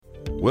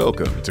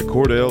Welcome to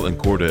Cordell and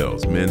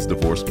Cordell's Men's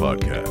Divorce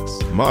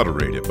Podcast,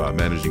 moderated by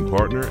Managing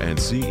Partner and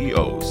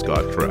CEO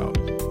Scott Trout,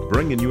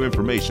 bringing you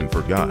information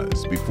for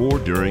guys before,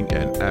 during,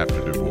 and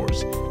after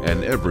divorce,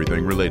 and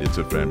everything related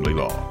to family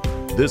law.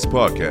 This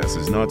podcast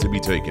is not to be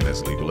taken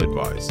as legal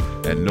advice,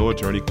 and no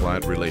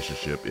attorney-client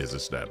relationship is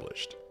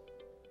established.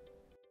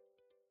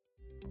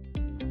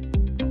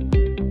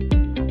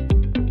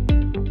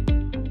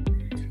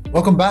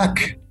 Welcome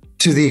back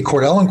to the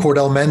Cordell and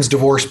Cordell Men's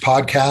Divorce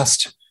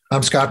Podcast.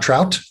 I'm Scott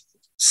Trout,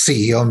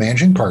 CEO and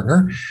Managing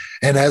Partner.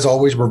 And as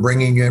always, we're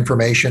bringing you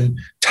information,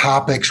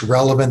 topics,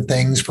 relevant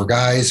things for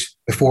guys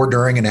before,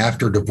 during, and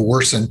after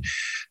divorce. And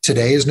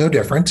today is no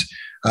different.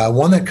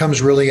 One that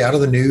comes really out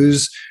of the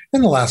news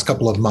in the last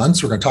couple of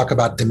months. We're going to talk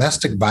about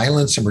domestic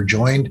violence, and we're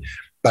joined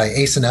by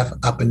ACE&F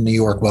up in New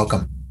York.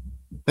 Welcome.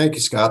 Thank you,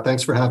 Scott.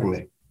 Thanks for having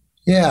me.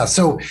 Yeah.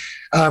 So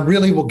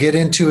really, we'll get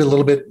into a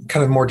little bit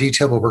kind of more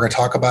detail, but we're going to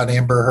talk about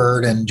Amber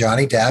Heard and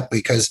Johnny Depp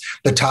because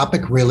the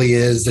topic really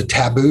is the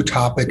taboo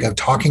topic of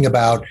talking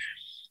about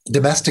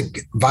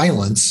domestic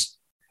violence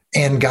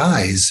and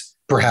guys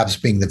perhaps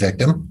being the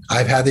victim.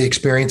 I've had the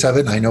experience of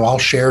it, and I know I'll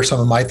share some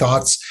of my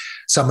thoughts,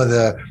 some of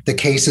the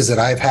cases that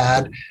I've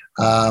had.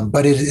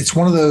 But it's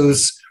one of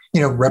those,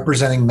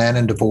 representing men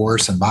in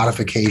divorce and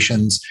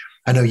modifications.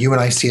 I know you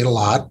and I see it a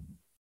lot.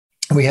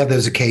 We have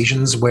those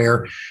occasions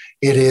where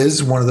it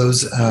is one of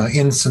those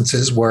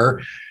instances where,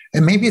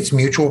 and maybe it's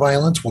mutual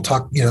violence. We'll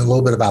talk, a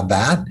little bit about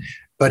that,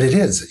 but it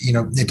is,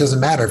 it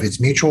doesn't matter if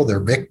it's mutual, they're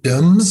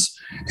victims,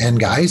 and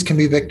guys can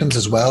be victims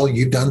as well.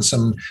 You've done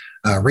some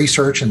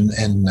research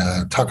and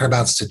talking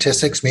about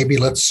statistics. Maybe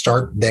let's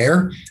start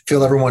there.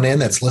 Fill everyone in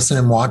that's listening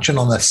and watching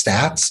on the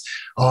stats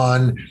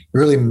on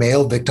really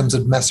male victims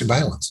of domestic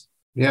violence.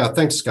 Yeah,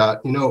 thanks,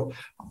 Scott.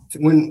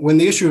 When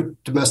the issue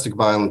of domestic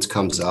violence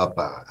comes up,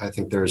 I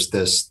think there's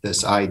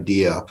this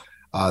idea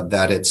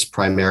that it's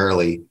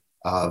primarily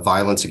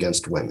violence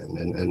against women.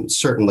 And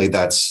certainly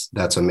that's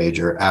a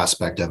major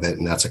aspect of it,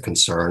 and that's a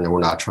concern. And we're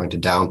not trying to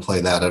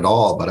downplay that at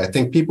all. But I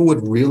think people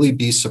would really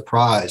be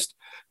surprised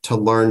to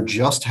learn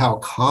just how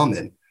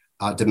common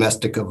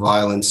domestic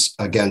violence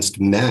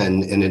against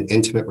men in an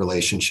intimate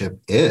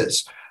relationship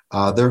is.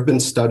 There have been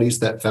studies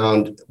that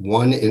found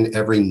 1 in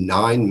every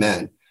 9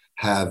 men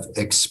have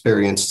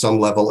experienced some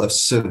level of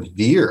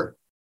severe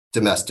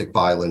domestic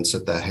violence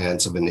at the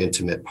hands of an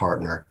intimate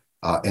partner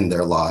in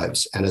their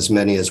lives. And as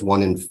many as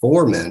 1 in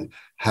 4 men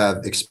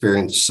have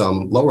experienced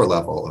some lower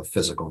level of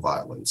physical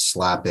violence,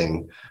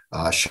 slapping,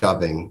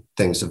 shoving,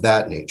 things of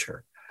that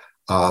nature.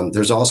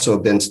 There's also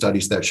been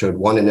studies that showed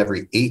 1 in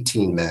every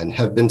 18 men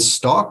have been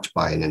stalked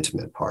by an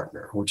intimate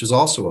partner, which is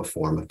also a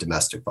form of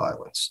domestic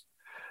violence.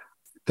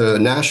 The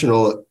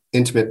National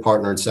Intimate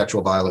Partner and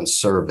Sexual Violence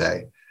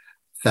Survey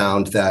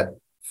found that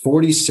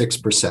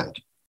 46%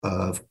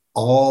 of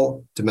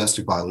all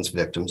domestic violence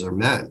victims are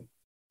men,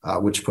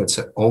 which puts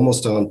it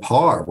almost on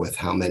par with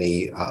how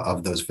many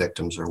of those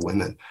victims are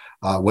women.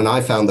 When I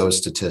found those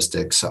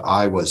statistics,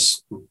 I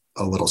was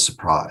a little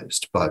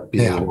surprised, but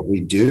being what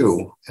we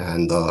do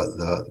and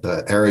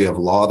the area of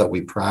law that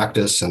we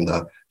practice and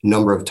the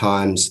number of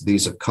times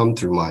these have come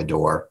through my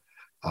door,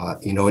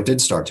 it did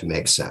start to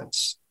make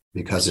sense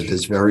because it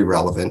is very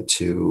relevant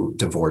to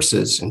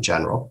divorces in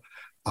general,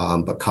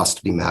 but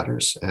custody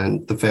matters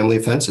and the family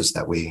offenses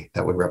that we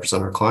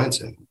represent our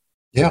clients in.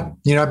 Yeah.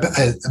 I've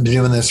been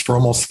doing this for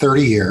almost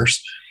 30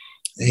 years.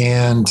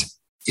 And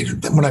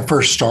when I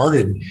first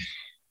started,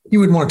 you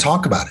wouldn't want to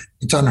talk about it.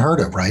 It's unheard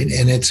of, right?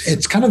 And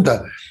it's kind of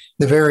the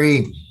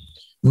very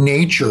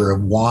nature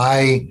of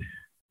why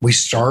we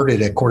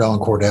started at Cordell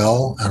and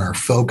Cordell, and our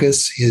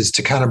focus is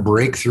to kind of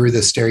break through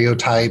the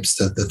stereotypes,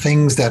 the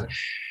things that,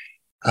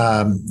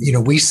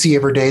 we see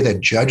every day that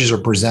judges are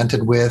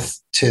presented with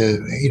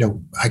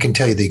I can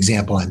tell you the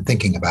example I'm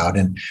thinking about.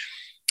 And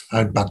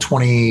about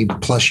 20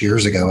 plus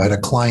years ago, I had a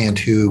client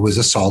who was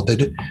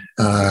assaulted.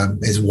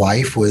 His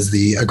wife was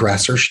the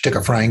aggressor. She took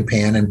a frying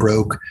pan and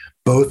broke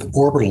both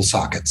orbital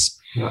sockets.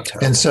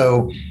 And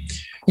so,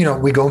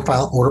 we go and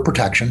file order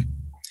protection,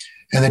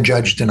 and the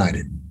judge denied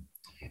it.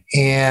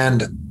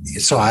 And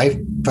so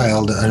I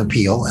filed an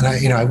appeal, and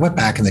I went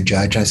back and the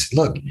judge, I said,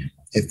 look,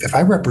 if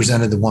I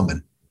represented the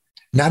woman,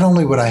 not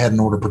only would I have an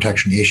order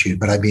protection issued,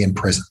 but I'd be in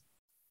prison.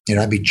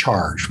 I'd be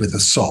charged with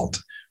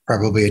assault,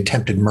 probably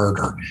attempted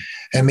murder.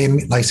 I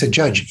mean, like I said,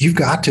 Judge, you've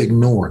got to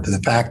ignore the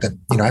fact that,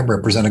 I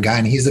represent a guy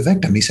and he's the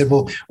victim. He said,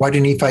 well, why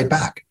didn't he fight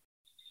back?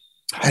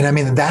 And I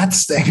mean, that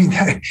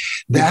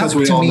because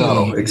we all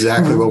know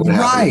exactly what would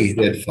happen if he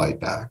did fight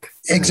back.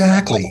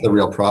 Exactly. That's the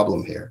real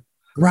problem here.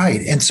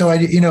 Right. And so, I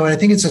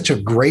think it's such a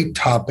great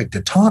topic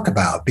to talk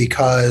about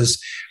because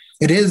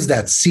it is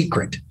that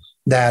secret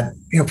that,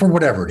 for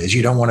whatever it is,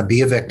 you don't want to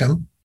be a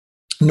victim.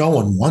 No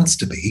one wants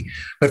to be.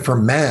 But for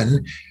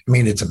men,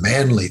 it's a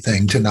manly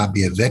thing to not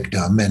be a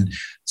victim and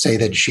say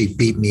that she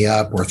beat me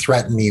up or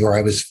threatened me or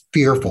I was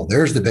fearful.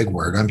 There's the big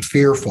word. I'm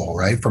fearful,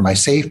 right? For my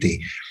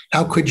safety.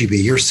 How could you be?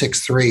 You're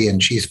 6'3"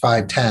 and she's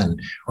 5'10"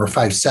 or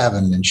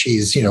 5'7" and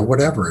she's,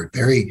 whatever,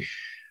 very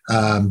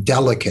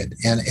delicate,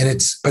 and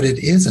but it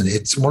isn't.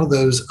 It's one of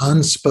those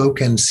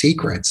unspoken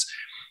secrets.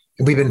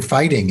 We've been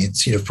fighting it,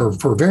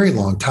 for a very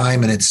long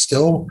time, and it's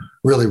still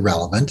really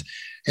relevant.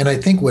 And I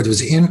think what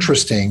was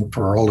interesting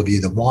for all of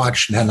you that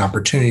watched and had an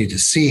opportunity to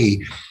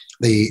see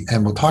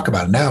and we'll talk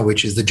about it now,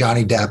 which is the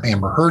Johnny Depp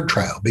Amber Heard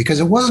trial,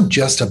 because it wasn't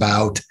just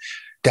about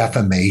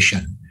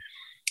defamation.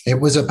 It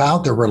was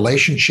about the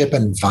relationship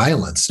and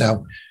violence.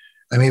 Now,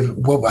 I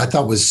mean, what I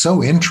thought was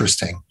so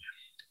interesting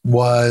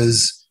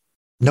was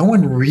no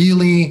one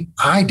really,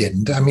 I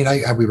didn't. I mean,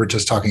 we were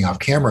just talking off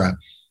camera.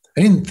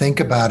 I didn't think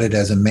about it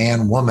as a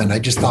man-woman. I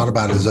just thought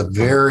about it as a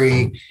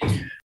very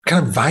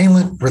kind of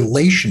violent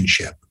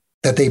relationship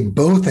that they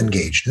both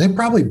engaged in. They're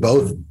probably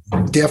both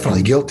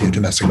definitely guilty of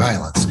domestic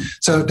violence.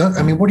 So,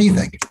 what do you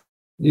think?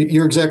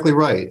 You're exactly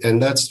right.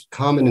 And that's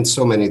common in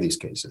so many of these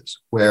cases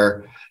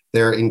where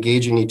they're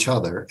engaging each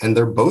other and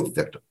they're both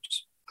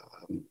victims.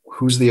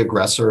 Who's the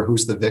aggressor?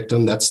 Who's the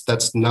victim?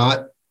 That's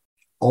not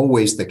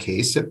always the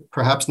case.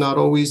 Perhaps not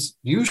always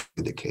usually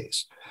the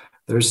case.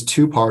 There's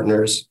two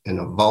partners in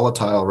a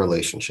volatile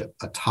relationship,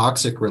 a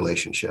toxic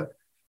relationship,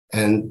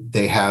 and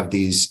they have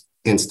these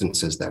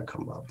instances that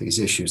come up, these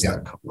issues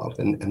that come up,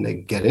 and they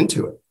get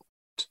into it.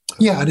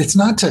 Yeah, and it's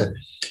not to,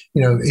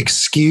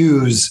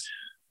 excuse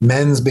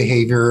men's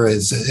behavior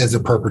as a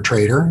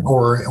perpetrator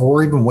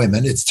or even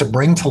women. It's to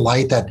bring to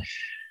light that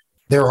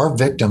there are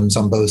victims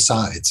on both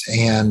sides,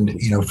 and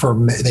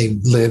they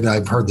lived.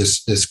 I've heard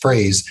this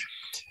phrase.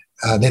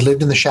 They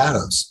lived in the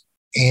shadows,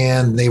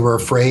 and they were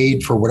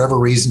afraid for whatever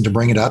reason to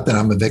bring it up that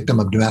I'm a victim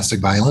of domestic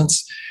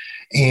violence.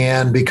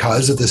 And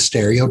because of the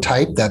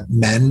stereotype that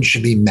men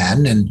should be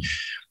men and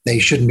they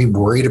shouldn't be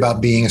worried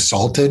about being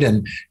assaulted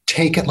and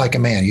take it like a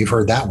man. You've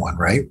heard that one,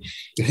 right?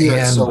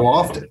 Yeah, so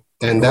often.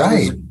 And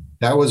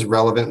that was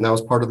relevant. And that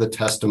was part of the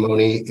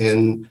testimony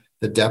in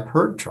the Depp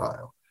Heard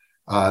trial.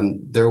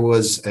 There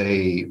was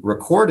a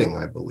recording,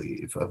 I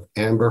believe, of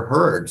Amber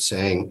Heard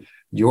saying,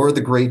 "You're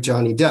the great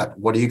Johnny Depp.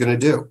 What are you going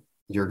to do?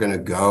 You're going to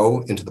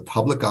go into the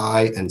public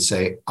eye and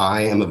say,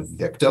 I am a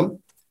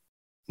victim.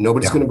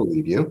 Nobody's going to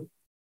believe you.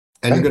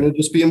 And you're going to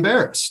just be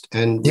embarrassed."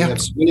 And we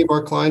have so many of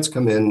our clients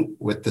come in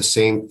with the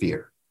same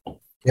fear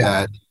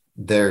that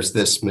there's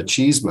this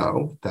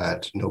machismo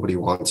that nobody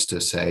wants to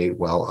say,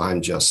 well,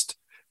 I'm just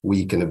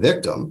weak and a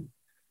victim,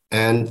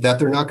 and that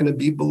they're not going to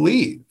be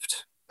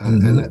believed.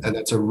 And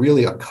that's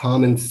really a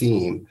common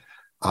theme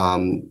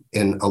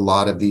in a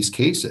lot of these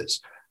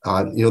cases.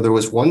 There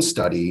was one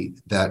study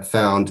that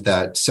found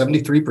that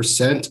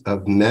 73%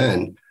 of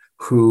men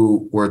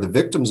who were the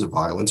victims of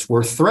violence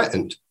were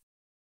threatened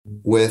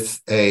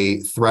with a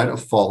threat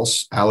of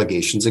false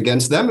allegations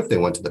against them if they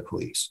went to the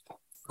police.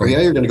 Oh, yeah,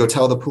 you're going to go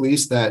tell the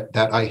police that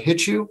I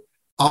hit you?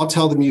 I'll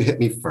tell them you hit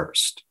me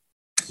first.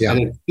 Yeah. And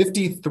in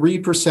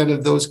 53%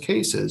 of those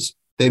cases,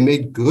 they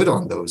made good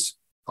on those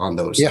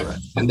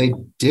threats. And they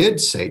did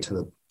say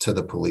to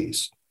the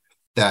police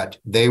that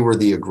they were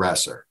the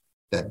aggressor,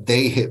 that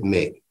they hit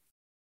me.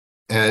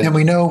 And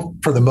we know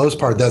for the most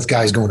part, those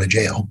guys going to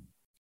jail.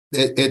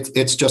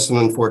 It's just an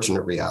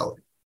unfortunate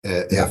reality.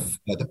 If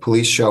the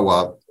police show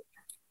up,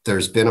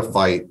 there's been a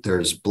fight,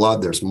 there's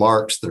blood, there's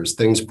marks, there's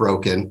things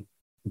broken.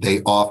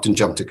 They often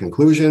jump to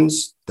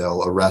conclusions.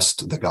 They'll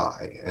arrest the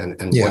guy. And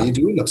what do you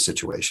do in those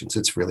situations?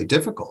 It's really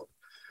difficult.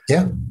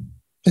 Yeah.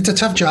 It's a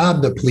tough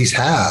job the police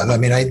have. I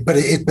mean, but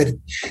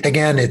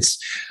again, it's,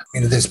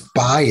 this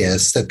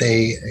bias that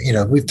they,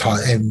 we've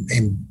taught,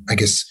 and I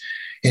guess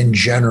in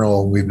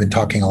general, we've been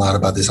talking a lot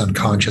about this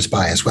unconscious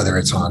bias, whether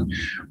it's on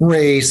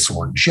race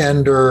or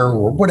gender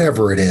or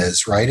whatever it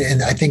is, right?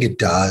 And I think it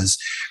does.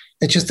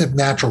 It's just a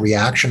natural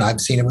reaction.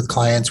 I've seen it with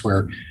clients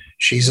where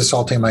she's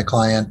assaulting my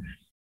client.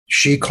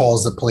 She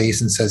calls the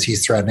police and says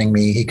he's threatening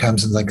me. He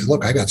comes and like,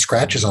 look, I got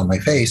scratches on my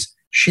face.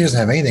 She doesn't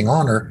have anything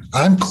on her.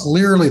 I'm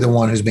clearly the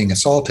one who's being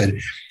assaulted.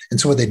 And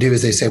so what they do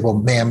is they say, well,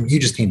 ma'am, you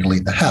just need to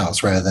leave the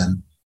house, rather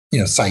than,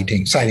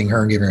 citing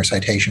her and giving her a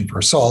citation for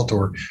assault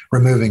or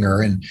removing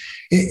her. And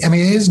it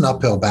is an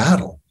uphill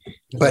battle,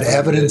 but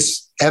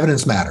evidence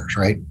matters,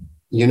 right?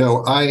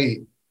 I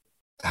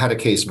had a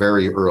case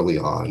very early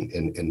on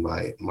in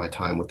my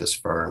time with this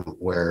firm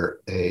where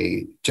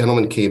a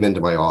gentleman came into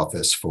my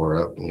office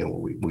for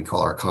we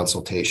call our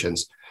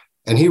consultations,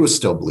 and he was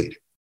still bleeding.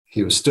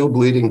 He was still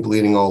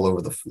bleeding all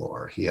over the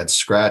floor. He had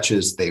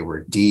scratches. They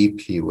were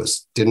deep. He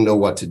didn't know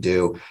what to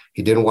do.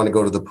 He didn't want to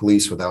go to the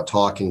police without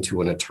talking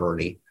to an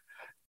attorney.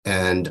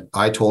 And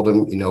I told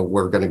him,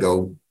 we're going to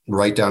go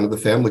right down to the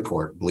family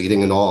court,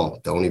 bleeding and all.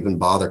 Don't even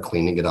bother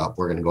cleaning it up.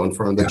 We're going to go in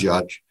front of the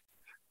judge.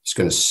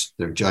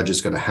 The judge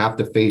is going to have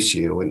to face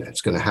you, and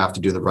it's going to have to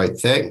do the right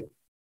thing.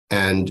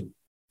 And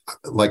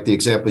like the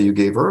example you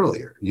gave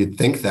earlier, you'd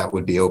think that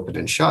would be open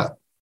and shut.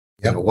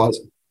 Yep. It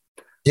wasn't.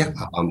 Yeah.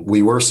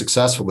 We were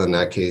successful in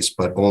that case,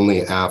 but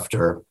only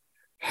after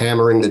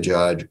hammering the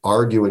judge,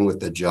 arguing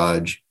with the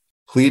judge,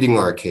 pleading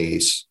our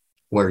case,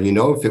 where,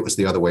 if it was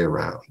the other way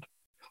around,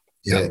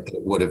 it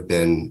would have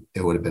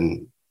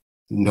been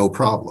no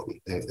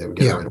problem. They would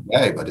get right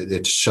away, but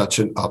it's such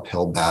an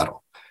uphill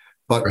battle.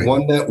 but Right.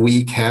 one that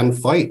we can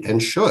fight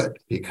and should,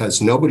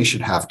 because nobody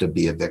should have to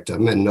be a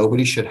victim and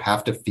nobody should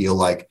have to feel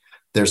like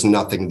there's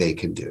nothing they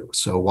can do.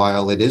 So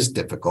while it is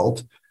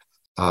difficult,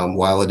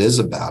 while it is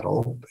a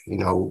battle,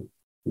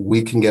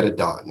 we can get it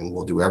done, and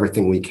we'll do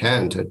everything we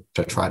can to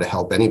try to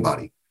help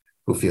anybody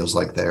who feels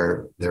like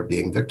they're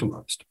being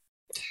victimized.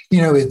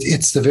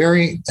 It's the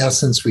very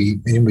essence.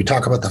 We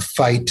talk about the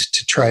fight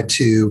to try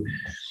to,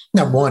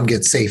 not one,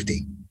 get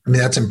safety. I mean,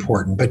 that's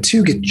important, but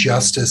two, get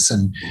justice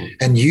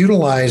and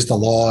utilize the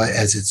law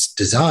as it's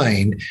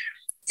designed.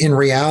 In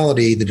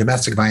reality, the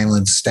domestic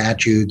violence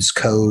statutes,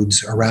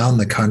 codes around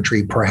the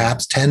country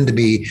perhaps tend to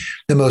be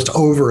the most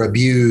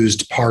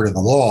over-abused part of the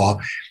law,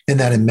 in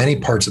that in many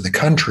parts of the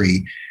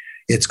country,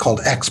 it's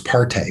called ex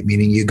parte,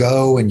 meaning you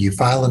go and you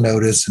file a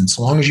notice, and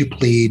so long as you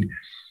plead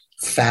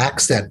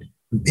facts that,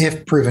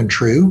 if proven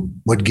true,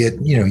 would get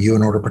you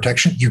an order of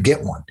protection, you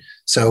get one.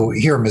 So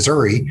here in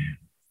Missouri,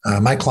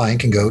 my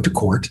client can go to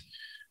court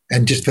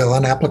and just fill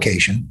out an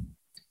application,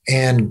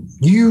 and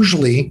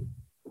usually,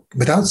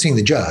 without seeing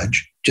the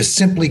judge, just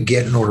simply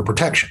get an order of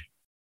protection.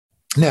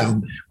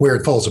 Now, where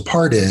it falls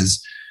apart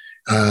is,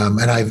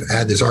 and I've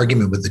had this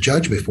argument with the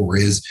judge before,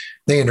 is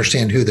they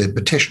understand who the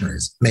petitioner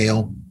is,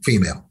 male,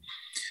 female,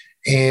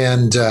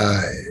 and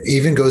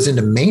even goes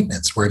into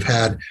maintenance, where I've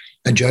had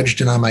a judge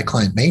deny my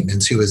client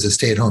maintenance who was a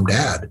stay-at-home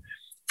dad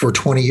for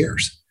 20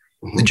 years.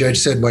 Mm-hmm. The judge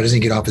said, "Why doesn't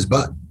he get off his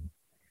butt?"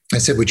 I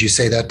said, "Would you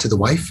say that to the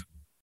wife?"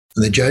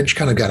 And the judge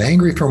kind of got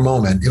angry for a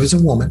moment. It was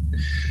a woman.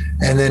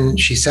 And then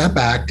she sat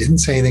back, didn't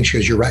say anything. She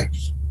goes, "You're right."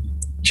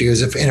 She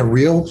goes, "If in a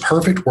real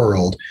perfect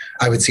world,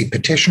 I would see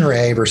petitioner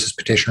A versus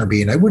petitioner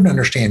B, and I wouldn't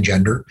understand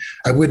gender.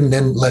 I wouldn't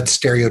then let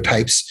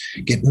stereotypes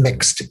get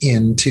mixed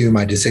into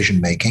my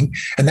decision-making.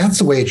 And that's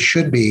the way it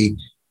should be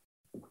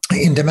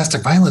in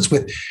domestic violence,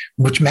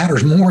 which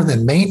matters more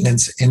than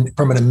maintenance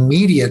from an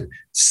immediate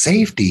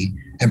safety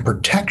and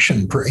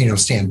protection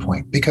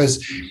standpoint,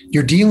 because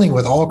you're dealing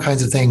with all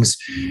kinds of things,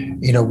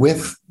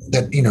 with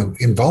that,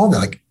 involved,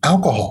 like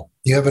alcohol.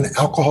 You have an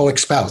alcoholic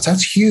spouse.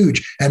 That's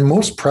huge and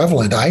most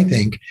prevalent, I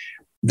think,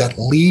 that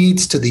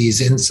leads to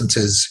these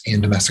instances in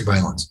domestic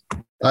violence.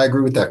 I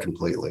agree with that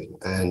completely.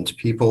 And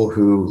people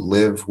who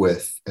live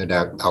with an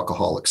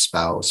alcoholic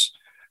spouse,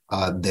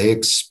 they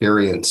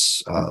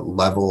experience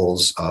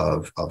levels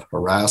of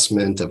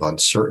harassment, of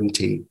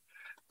uncertainty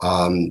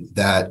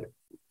that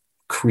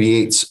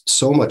creates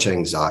so much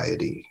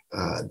anxiety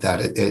that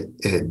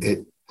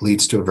it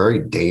leads to a very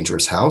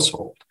dangerous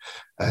household.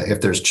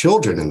 If there's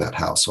children in that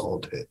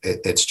household,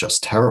 it's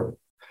just terrible.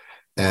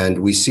 And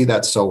we see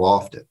that so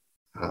often,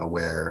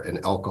 where an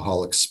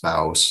alcoholic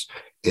spouse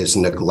is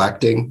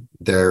neglecting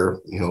their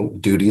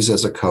duties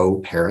as a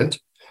co-parent,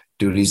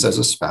 duties as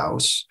a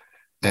spouse,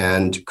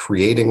 and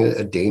creating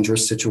a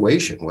dangerous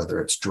situation, whether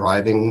it's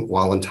driving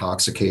while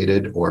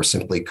intoxicated or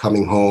simply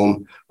coming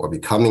home or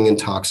becoming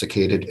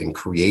intoxicated and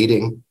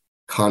creating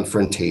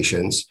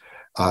confrontations.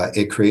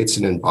 It creates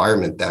an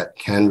environment that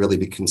can really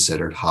be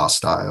considered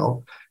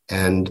hostile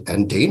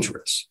and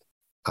dangerous.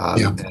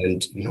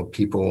 And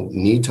people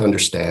need to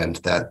understand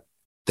that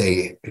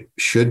they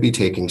should be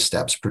taking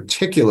steps,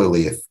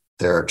 particularly if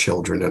there are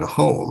children in a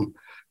home,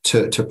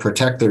 to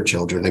protect their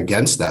children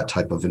against that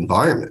type of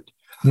environment.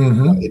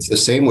 Mm-hmm. It's the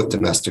same with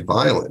domestic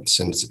violence.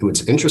 And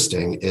what's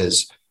interesting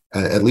is,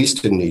 at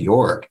least in New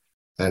York,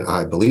 and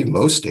I believe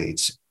most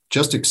states,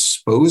 just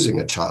exposing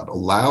a child,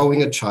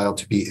 allowing a child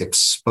to be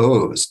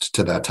exposed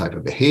to that type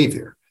of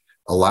behavior,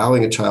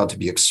 allowing a child to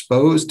be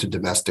exposed to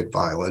domestic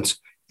violence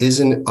is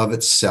in of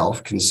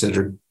itself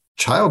considered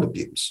child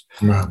abuse.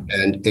 Wow.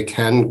 And it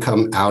can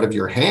come out of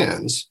your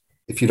hands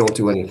if you don't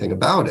do anything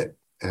about it.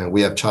 And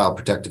we have Child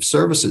Protective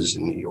Services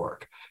in New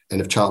York.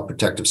 And if Child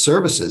Protective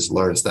Services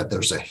learns that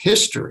there's a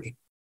history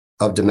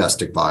of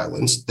domestic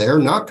violence, they're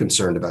not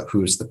concerned about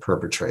who's the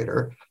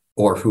perpetrator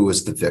or who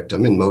is the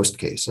victim in most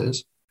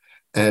cases.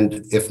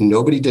 And if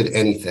nobody did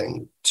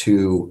anything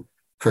to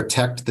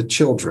protect the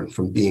children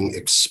from being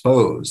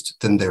exposed,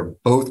 then they're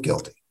both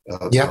guilty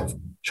of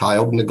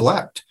child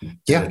neglect.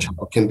 Yeah. A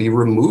child can be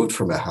removed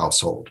from a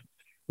household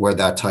where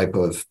that type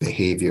of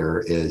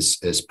behavior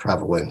is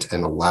prevalent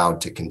and allowed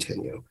to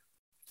continue.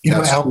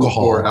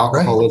 Alcohol. Or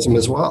alcoholism, right,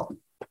 as well.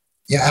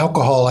 Yeah,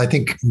 alcohol, I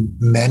think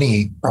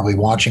many probably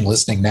watching,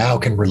 listening now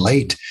can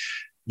relate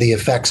the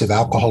effects of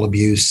alcohol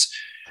abuse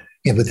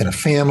within a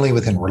family,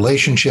 within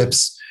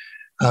relationships,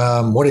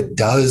 what it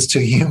does to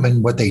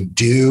human, what they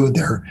do.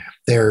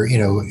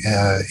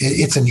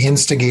 It's an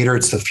instigator.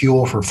 It's the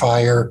fuel for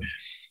fire.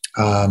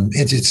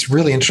 It's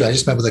really interesting. I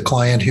just met with a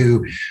client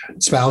whose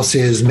spouse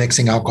is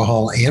mixing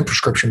alcohol and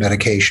prescription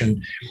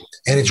medication.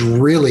 And it's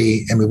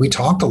really, we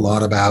talked a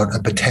lot about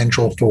a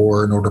potential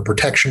for an order of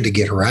protection to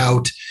get her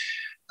out.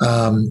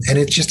 And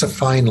it's just a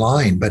fine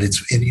line, but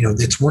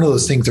it's one of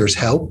those things. There's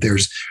help.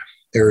 There's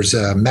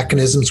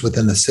mechanisms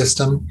within the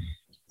system,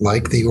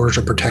 like the orders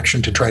of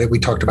protection we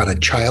talked about a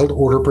child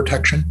order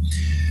protection.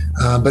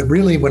 But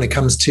really when it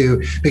comes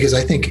to, because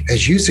I think,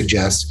 as you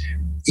suggest,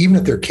 even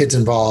if there are kids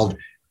involved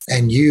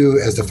and you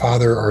as the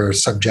father are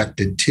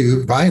subjected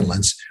to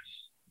violence,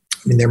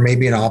 there may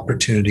be an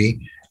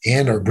opportunity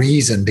and a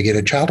reason to get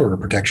a child order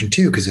protection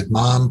too. Because if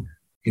mom,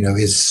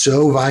 is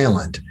so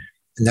violent,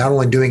 not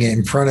only doing it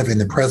in front of, in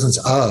the presence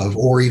of,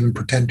 or even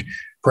pretend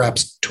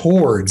perhaps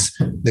towards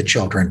the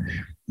children,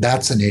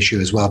 that's an issue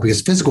as well.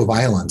 Because physical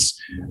violence,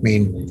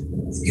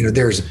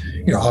 there's,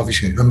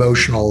 obviously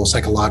emotional,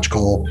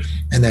 psychological,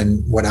 and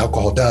then what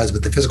alcohol does.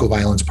 But the physical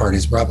violence part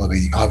is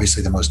probably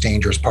obviously the most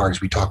dangerous part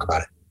as we talk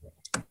about it.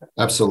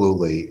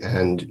 Absolutely.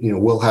 And,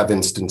 we'll have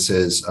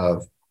instances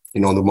of, the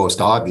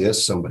most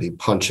obvious, somebody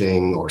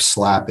punching or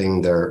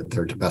slapping their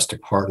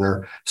domestic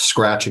partner,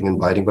 scratching and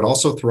biting, but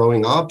also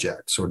throwing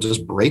objects or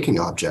just breaking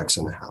objects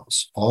in the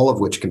house, all of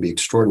which can be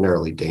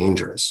extraordinarily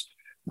dangerous.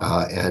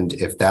 And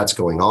if that's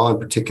going on,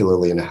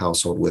 particularly in a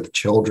household with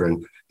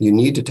children, you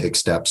need to take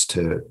steps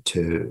to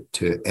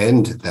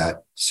end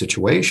that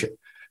situation.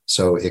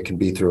 So it can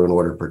be through an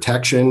order of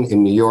protection.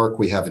 In New York,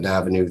 we have an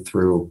avenue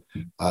through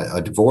a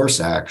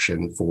divorce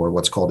action for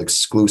what's called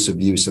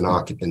exclusive use and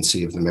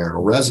occupancy of the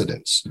marital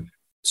residence.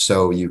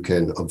 So you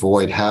can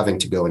avoid having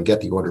to go and get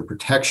the order of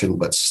protection,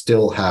 but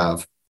still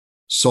have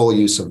sole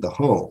use of the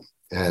home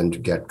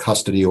and get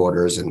custody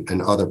orders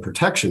and other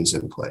protections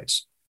in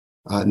place.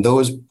 And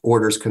those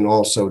orders can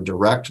also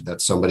direct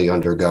that somebody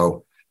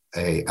undergo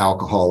a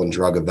alcohol and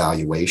drug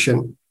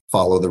evaluation,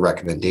 follow the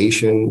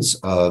recommendations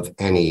of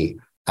any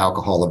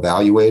alcohol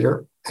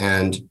evaluator,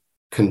 and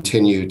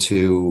continue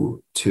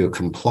to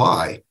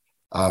comply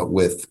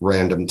with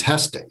random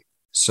testing.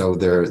 So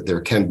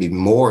there can be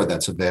more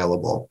that's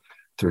available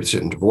through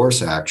certain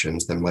divorce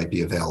actions than might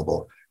be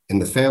available in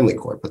the family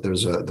court. But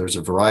there's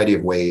a variety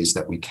of ways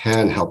that we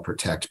can help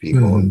protect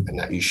people, and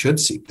that you should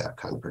seek that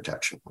kind of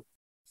protection.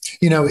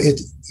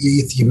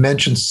 You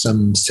mentioned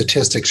some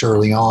statistics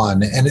early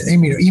on, and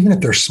even if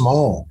they're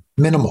small,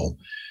 minimal,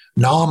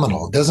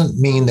 nominal, doesn't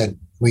mean that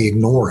we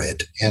ignore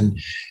it. And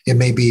it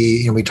may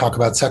be, we talk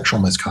about sexual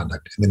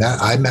misconduct.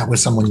 I met with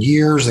someone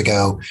years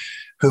ago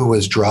who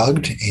was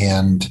drugged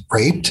and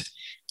raped,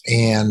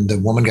 and the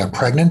woman got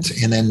pregnant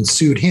and then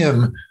sued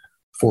him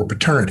for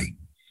paternity.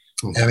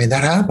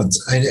 That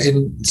happens.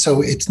 And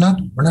so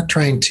we're not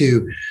trying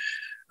to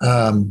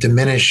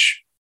diminish,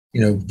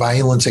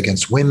 violence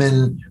against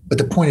women, but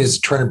the point is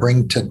trying to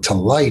bring to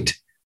light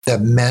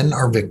that men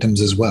are victims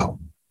as well.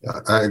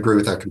 I agree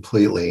with that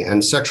completely.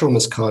 And sexual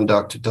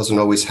misconduct doesn't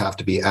always have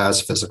to be as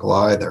physical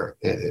either.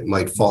 It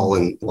might fall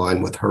in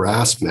line with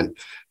harassment,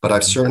 but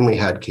I've certainly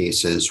had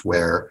cases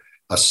where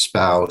a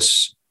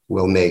spouse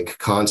will make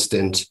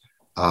constant,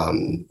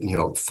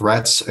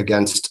 threats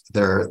against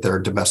their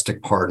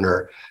domestic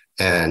partner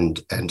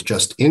and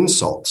just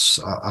insults.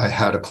 I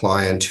had a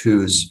client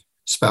whose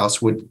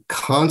spouse would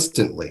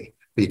constantly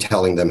be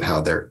telling them how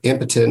they're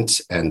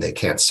impotent and they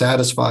can't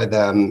satisfy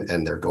them,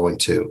 and they're going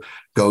to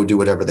go do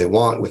whatever they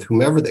want with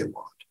whomever they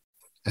want.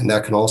 And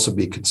that can also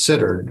be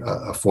considered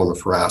a form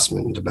of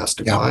harassment and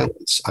domestic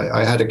violence.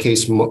 I had a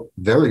case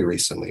very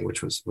recently,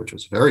 which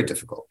was very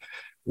difficult,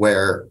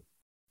 where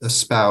the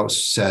spouse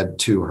said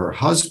to her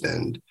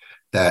husband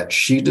that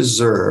she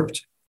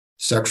deserved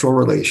sexual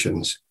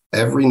relations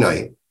every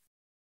night,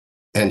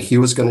 and he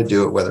was going to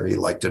do it whether he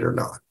liked it or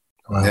not.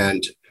 Wow.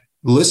 And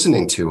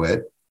listening to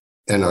it,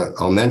 and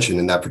I'll mention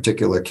in that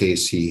particular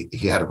case, he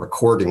had a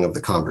recording of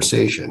the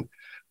conversation.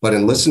 But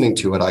in listening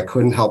to it, I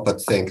couldn't help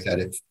but think that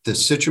if the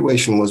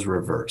situation was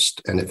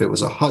reversed, and if it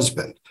was a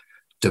husband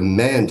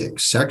demanding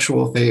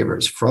sexual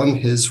favors from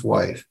his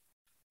wife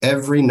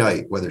every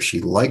night, whether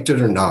she liked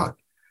it or not,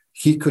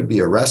 he could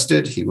be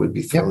arrested, he would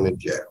be thrown in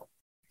jail.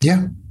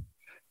 Yeah.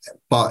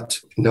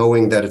 But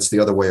knowing that it's the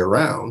other way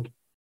around,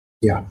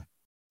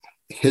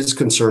 his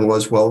concern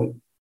was, well,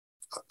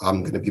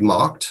 I'm going to be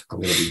mocked, I'm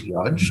going to be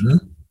judged.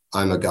 Mm-hmm.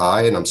 I'm a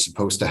guy and I'm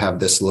supposed to have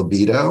this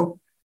libido,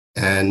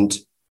 and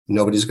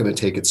nobody's going to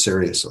take it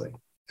seriously.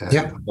 And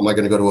am I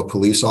going to go to a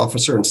police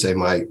officer and say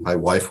my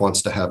wife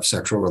wants to have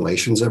sexual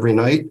relations every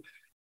night?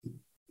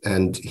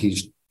 And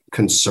he's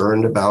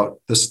concerned about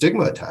the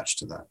stigma attached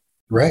to that.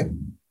 Right.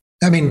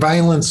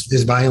 Violence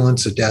is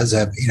violence. It does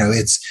have,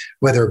 it's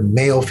whether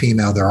male,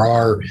 female, there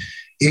are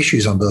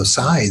issues on both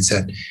sides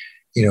that,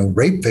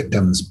 rape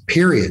victims,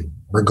 period,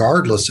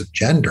 regardless of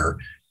gender,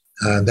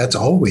 that's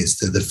always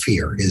the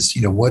fear is,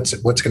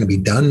 what's going to be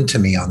done to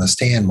me on the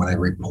stand when I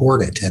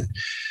report it. And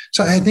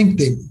so I think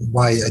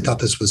why I thought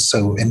this was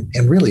so,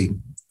 and really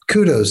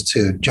kudos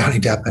to Johnny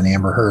Depp and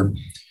Amber Heard.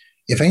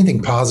 If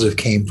anything positive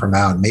came from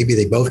out, maybe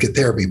they both get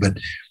therapy, but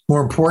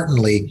more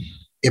importantly,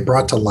 it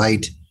brought to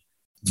light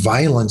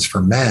violence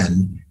for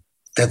men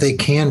that they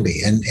can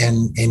be.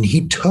 And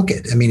he took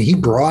it. He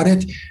brought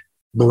it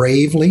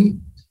bravely.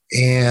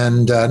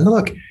 And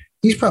look,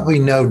 he's probably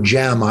no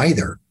gem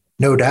either,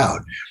 no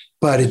doubt,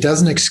 but it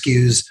doesn't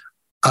excuse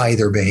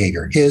either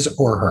behavior, his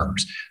or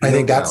hers. I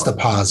think that's the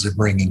positive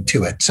bringing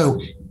to it. So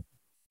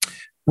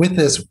with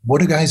this,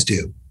 what do guys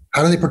do?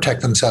 How do they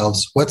protect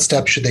themselves? What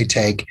steps should they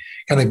take?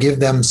 Kind of give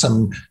them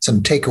some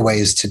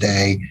takeaways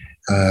today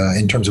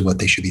in terms of what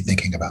they should be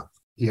thinking about.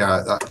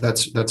 Yeah,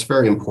 that's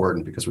very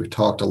important, because we've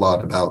talked a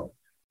lot about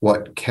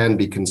what can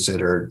be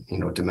considered,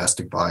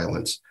 domestic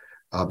violence,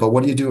 but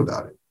what do you do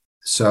about it?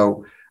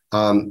 So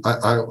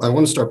I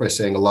want to start by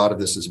saying a lot of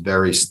this is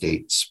very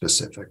state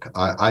specific.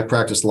 I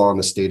practice law in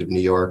the state of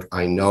New York.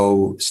 I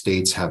know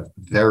states have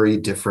very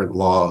different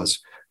laws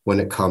when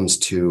it comes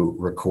to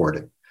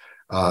recording.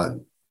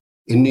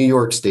 In New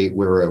York State,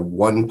 we're a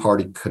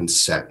one-party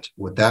consent.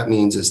 What that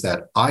means is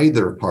that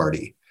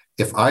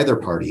if either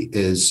party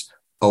is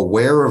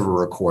aware of a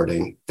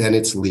recording, then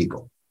it's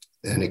legal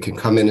and it can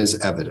come in as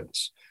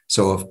evidence.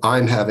 So if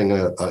I'm having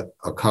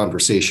a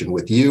conversation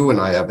with you and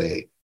I have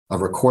a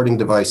recording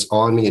device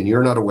on me and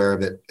you're not aware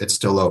of it, it's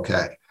still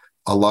okay.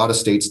 A lot of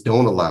states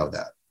don't allow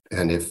that.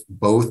 And if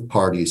both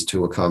parties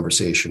to a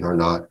conversation are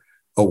not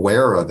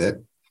aware of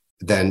it,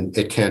 then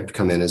it can't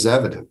come in as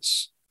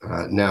evidence.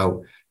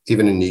 Now,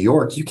 even in New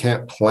York, you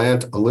can't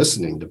plant a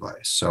listening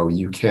device. So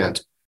you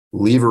can't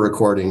leave a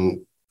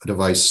recording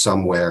device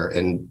somewhere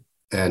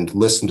and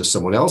listen to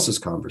someone else's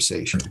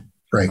conversation.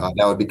 Right.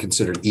 That would be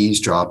considered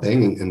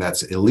eavesdropping, and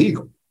that's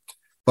illegal.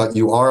 But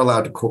you are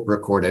allowed to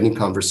record any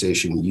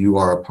conversation you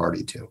are a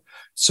party to.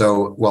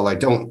 So while I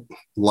don't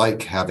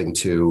like having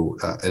to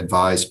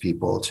advise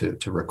people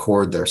to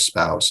record their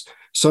spouse,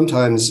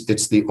 sometimes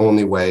it's the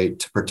only way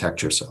to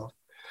protect yourself.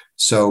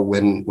 So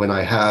when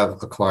I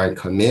have a client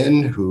come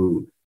in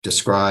who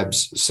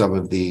describes some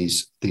of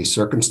these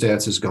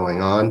circumstances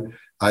going on,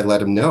 I let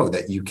them know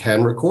that you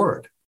can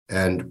record.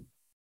 And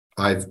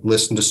I've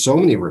listened to so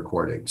many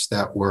recordings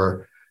that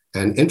were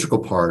an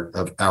integral part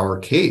of our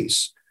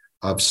case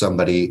of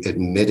somebody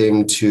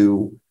admitting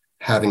to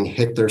having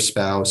hit their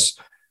spouse,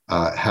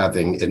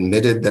 having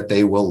admitted that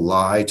they will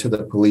lie to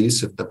the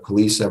police if the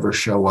police ever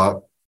show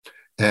up.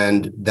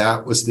 And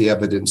that was the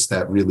evidence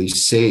that really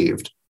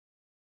saved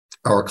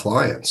our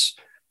clients.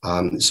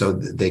 So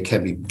they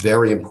can be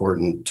very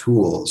important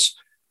tools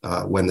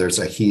when there's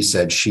a he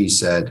said, she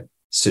said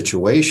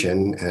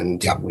situation,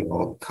 and we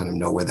all kind of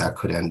know where that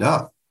could end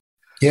up.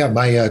 Yeah,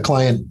 my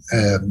client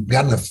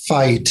got in a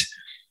fight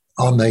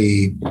on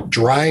the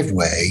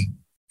driveway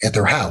at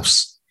their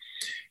house.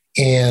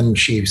 And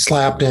she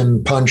slapped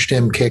him, punched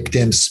him, kicked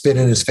him, spit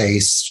in his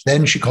face.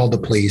 Then she called the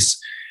police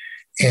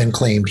and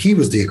claimed he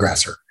was the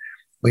aggressor.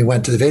 We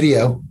went to the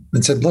video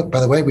and said, look, by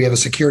the way, we have a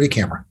security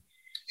camera.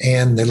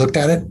 And they looked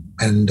at it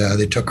and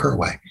they took her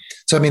away.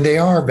 So, I mean, they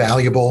are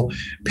valuable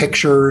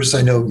pictures.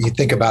 I know you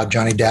think about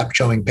Johnny Depp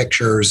showing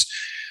pictures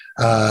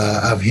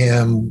of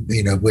him,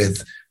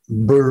 with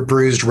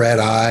bruised red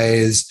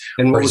eyes.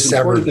 And what was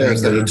important there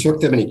is that he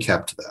took them and he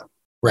kept them.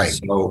 Right.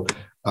 So,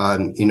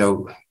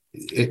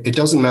 it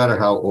doesn't matter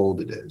how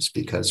old it is,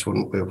 because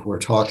if we're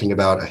talking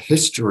about a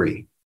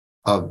history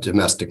of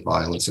domestic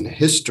violence and a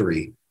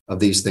history of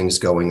these things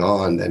going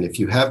on, then if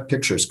you have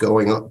pictures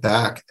going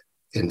back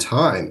in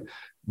time,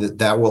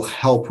 that will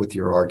help with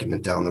your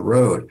argument down the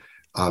road,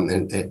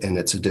 and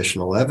it's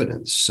additional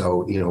evidence.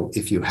 So,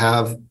 if you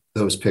have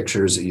those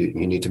pictures, you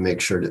need to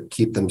make sure to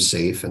keep them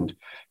safe and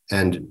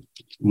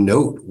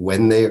note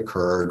when they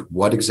occurred,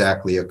 what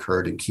exactly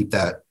occurred, and keep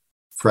that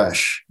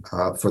fresh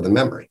for the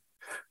memory.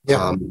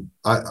 Yeah.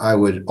 I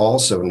would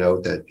also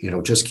note that,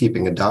 just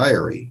keeping a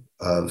diary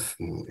of,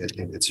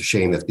 it's a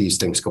shame that these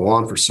things go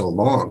on for so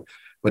long,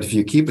 but if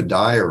you keep a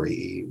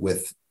diary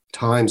with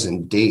times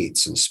and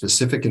dates and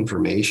specific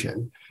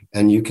information,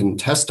 and you can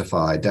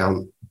testify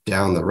down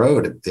the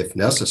road, if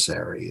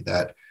necessary,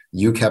 that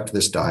you kept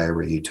this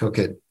diary, you took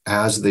it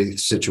as the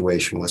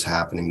situation was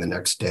happening the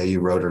next day,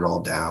 you wrote it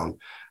all down.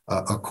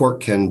 A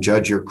court can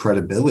judge your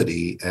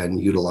credibility and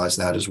utilize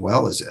that as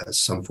well as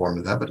some form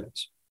of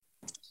evidence.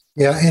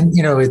 Yeah. And,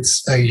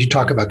 it's, you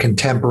talk about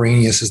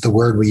contemporaneous is the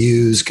word we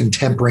use,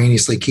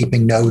 contemporaneously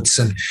keeping notes.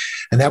 And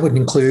that would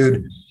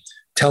include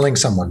telling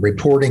someone,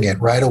 reporting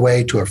it right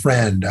away to a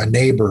friend, a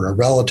neighbor, a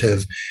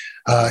relative,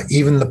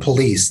 even the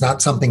police,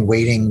 not something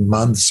waiting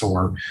months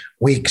or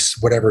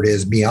weeks, whatever it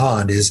is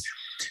beyond, is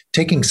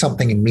taking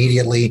something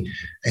immediately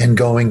and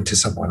going to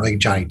someone like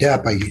Johnny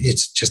Depp.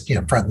 It's just,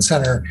 front and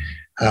center.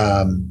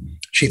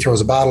 She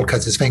throws a bottle,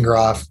 cuts his finger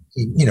off,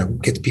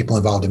 gets people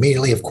involved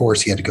immediately. Of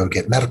course, he had to go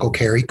get medical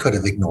care. He could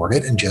have ignored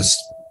it and just,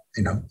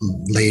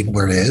 laid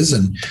where it is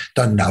and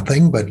done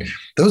nothing. But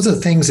those are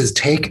the things, is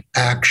take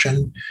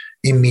action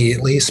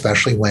immediately,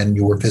 especially when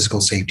your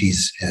physical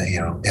safety's,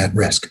 at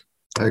risk.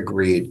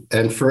 Agreed.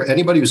 And for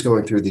anybody who's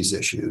going through these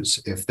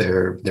issues, if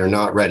they're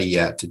not ready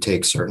yet to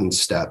take certain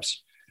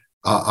steps,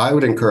 I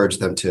would encourage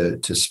them to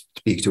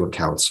speak to a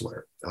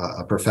counselor,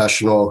 a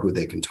professional who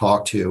they can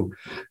talk to.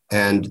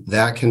 And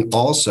that can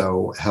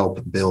also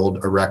help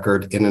build a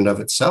record in and of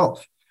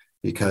itself,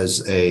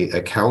 because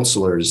a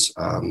counselor's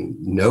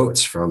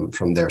notes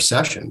from their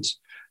sessions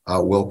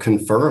will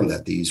confirm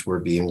that these were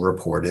being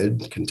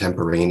reported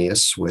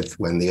contemporaneous with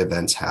when the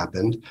events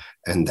happened,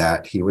 and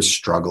that he was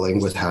struggling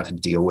with how to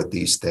deal with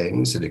these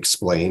things. It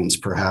explains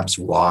perhaps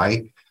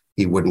why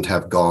he wouldn't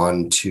have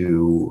gone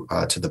to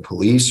the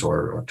police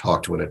or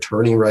talk to an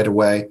attorney right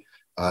away.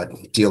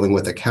 Dealing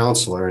with a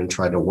counselor and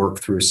try to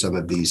work through some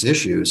of these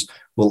issues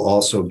will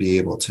also be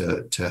able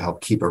to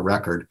help keep a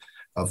record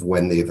of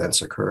when the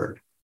events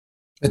occurred.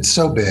 It's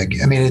so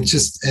big. I mean, it's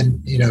just,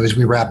 and as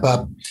we wrap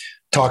up,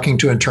 talking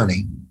to an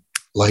attorney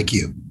like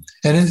you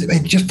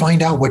And just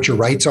find out what your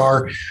rights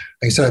are.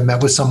 Like I said, I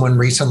met with someone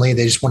recently.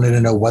 They just wanted to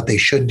know what they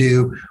should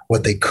do,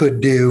 what they could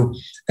do.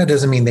 That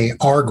doesn't mean they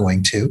are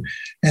going to.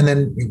 And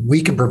then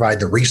we can provide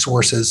the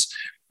resources,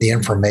 the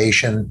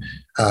information,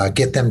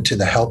 get them to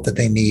the help that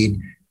they need.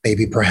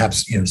 Maybe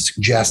perhaps,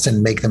 suggest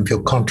and make them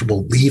feel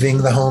comfortable leaving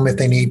the home if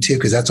they need to,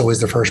 because that's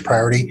always the first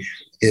priority,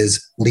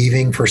 is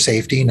leaving for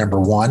safety, number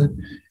one,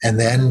 and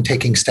then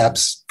taking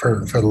steps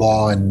for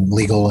law and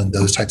legal and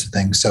those types of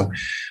things. So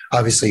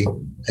obviously,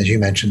 as you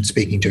mentioned,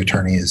 speaking to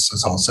attorney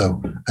is also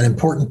an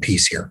important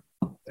piece here.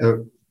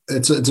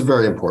 It's a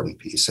very important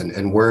piece.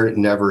 And we're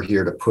never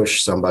here to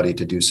push somebody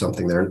to do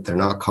something they're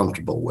not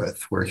comfortable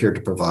with. We're here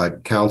to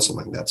provide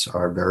counseling. That's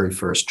our very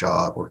first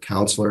job. We're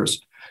counselors,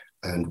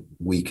 and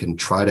we can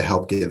try to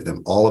help give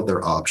them all of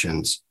their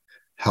options,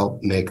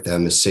 help make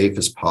them as safe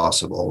as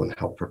possible, and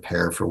help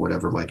prepare for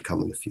whatever might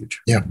come in the future.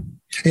 Yeah,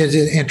 it's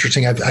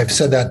interesting. I've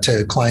said that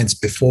to clients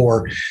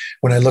before.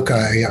 When I look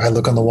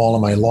on the wall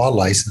of my law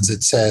license,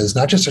 it says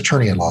not just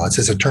attorney at law, it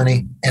says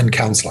attorney and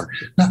counselor.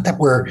 Not that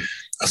we're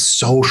a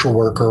social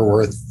worker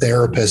or a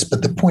therapist,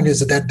 but the point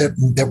is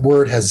that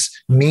word has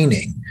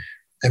meaning.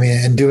 I mean,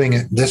 and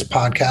doing this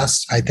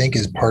podcast, I think,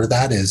 is part of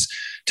that, is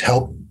to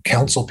help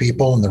counsel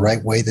people in the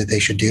right way that they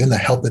should do and the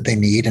help that they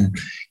need and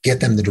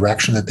get them the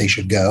direction that they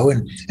should go.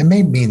 And it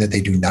may mean that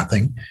they do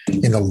nothing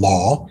in the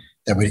law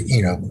that would,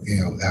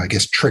 I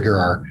guess, trigger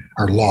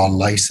our law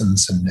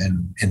license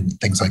and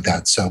things like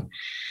that. So,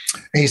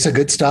 Asa,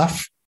 good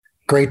stuff.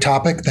 Great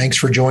topic. Thanks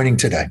for joining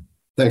today.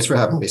 Thanks for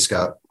having me,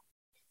 Scott.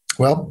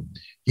 Well,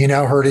 you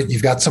now heard it.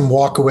 You've got some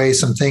walkaways,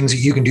 some things that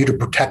you can do to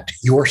protect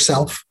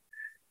yourself.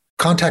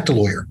 Contact a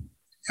lawyer,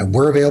 and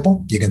we're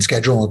available. You can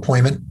schedule an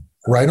appointment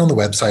right on the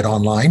website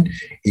online.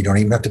 You don't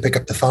even have to pick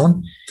up the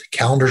phone.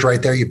 Calendar's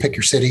right there. You pick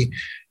your city.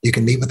 You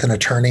can meet with an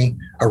attorney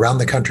around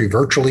the country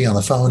virtually, on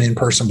the phone, in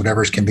person,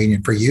 whatever is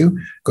convenient for you.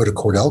 Go to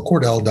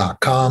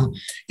CordellCordell.com.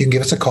 You can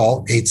give us a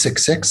call,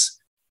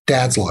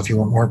 866-DADS Law, if you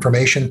want more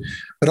information.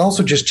 But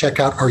also just check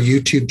out our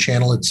YouTube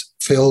channel. It's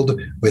filled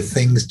with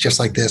things just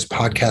like this,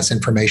 podcast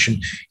information.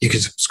 You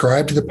can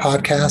subscribe to the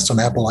podcast on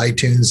Apple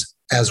iTunes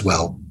as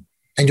well,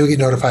 and you'll get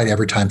notified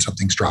every time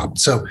something's dropped.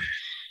 So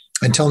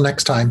until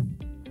next time,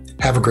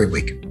 have a great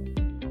week.